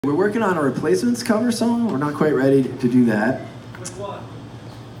We're working on a Replacements cover song. We're not quite ready to do that. Kiss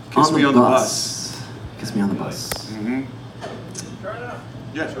Me on the Bus. Kiss Me on the Bus. Mm-hmm.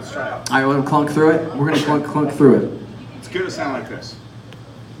 Yes, let's try it. All right, want to clunk through it? We're going to clunk through it. It's going to sound like this.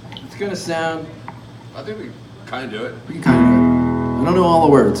 It's going to sound... I think we kind of do it. We can kind of do it. I don't know all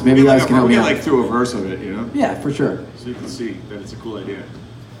the words. Maybe you guys can help me out. We get like through a verse of it, you know? Yeah, for sure. So you can see that it's a cool idea.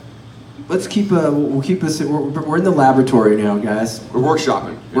 Let's keep, we'll keep this, we're in the laboratory now, guys. We're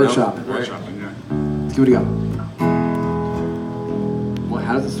workshopping. Workshopping. Right? Workshopping, yeah. Let's give it a go. Well,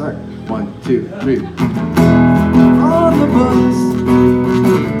 how does it start? 1, 2, 3. On the bus,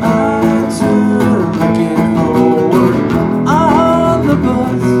 I turn looking forward. On the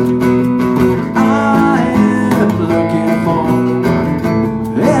bus, I am looking forward.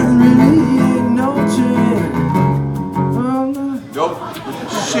 And really ain't no train. Nope.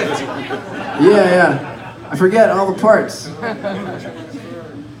 Shit. Yeah. I forget all the parts.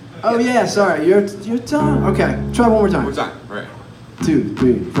 Oh yeah, sorry. Your tongue. Okay, try one more time. One more time. All right. 2,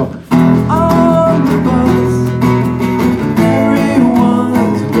 3, 4. On the bus,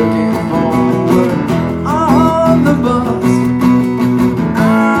 everyone's looking forward. On the bus, I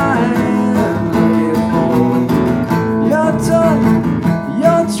am looking forward. Your tongue,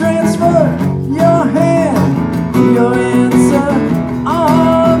 your transfer, your hand, your answer.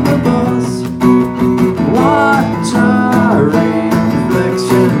 On the bus, watch our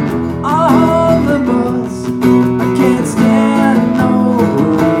reflection. On the bus, I can't stand no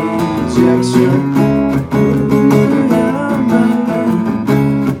rejection.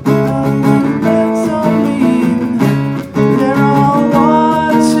 That's so mean. They're all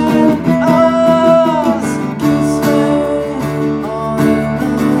watching us. Kiss me on the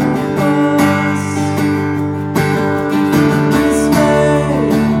bus. Kiss me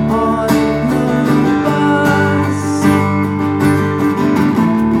on the bus.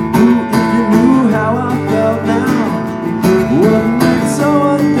 Ooh, if you knew how I felt now, wouldn't it so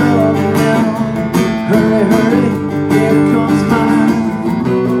undone now? Hurry, hurry, here comes mine.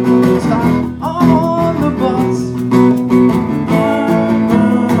 Stop on the bus.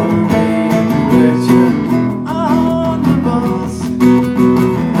 On the bus.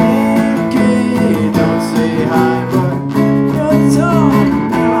 Okay, don't say hi, but your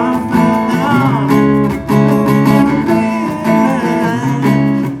tongue, how I feel now.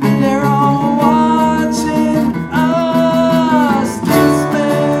 They're all watching us. Kiss me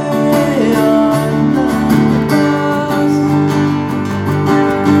on the bus.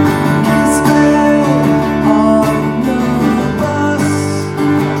 Kiss me on the bus.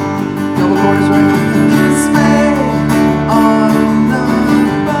 Double chorus, right? Kiss me on the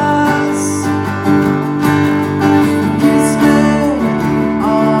bus. Kiss me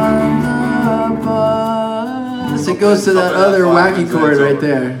on the bus. It goes to that other wacky chord right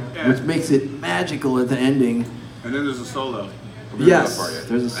there, which makes it magical at the ending. And then there's a solo. Yes,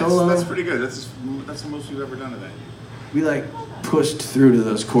 there's a solo. That's pretty good. That's the most we've ever done today. We like pushed through to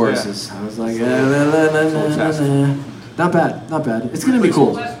those choruses. I was like, Full test. not bad, not bad. It's gonna be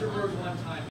cool.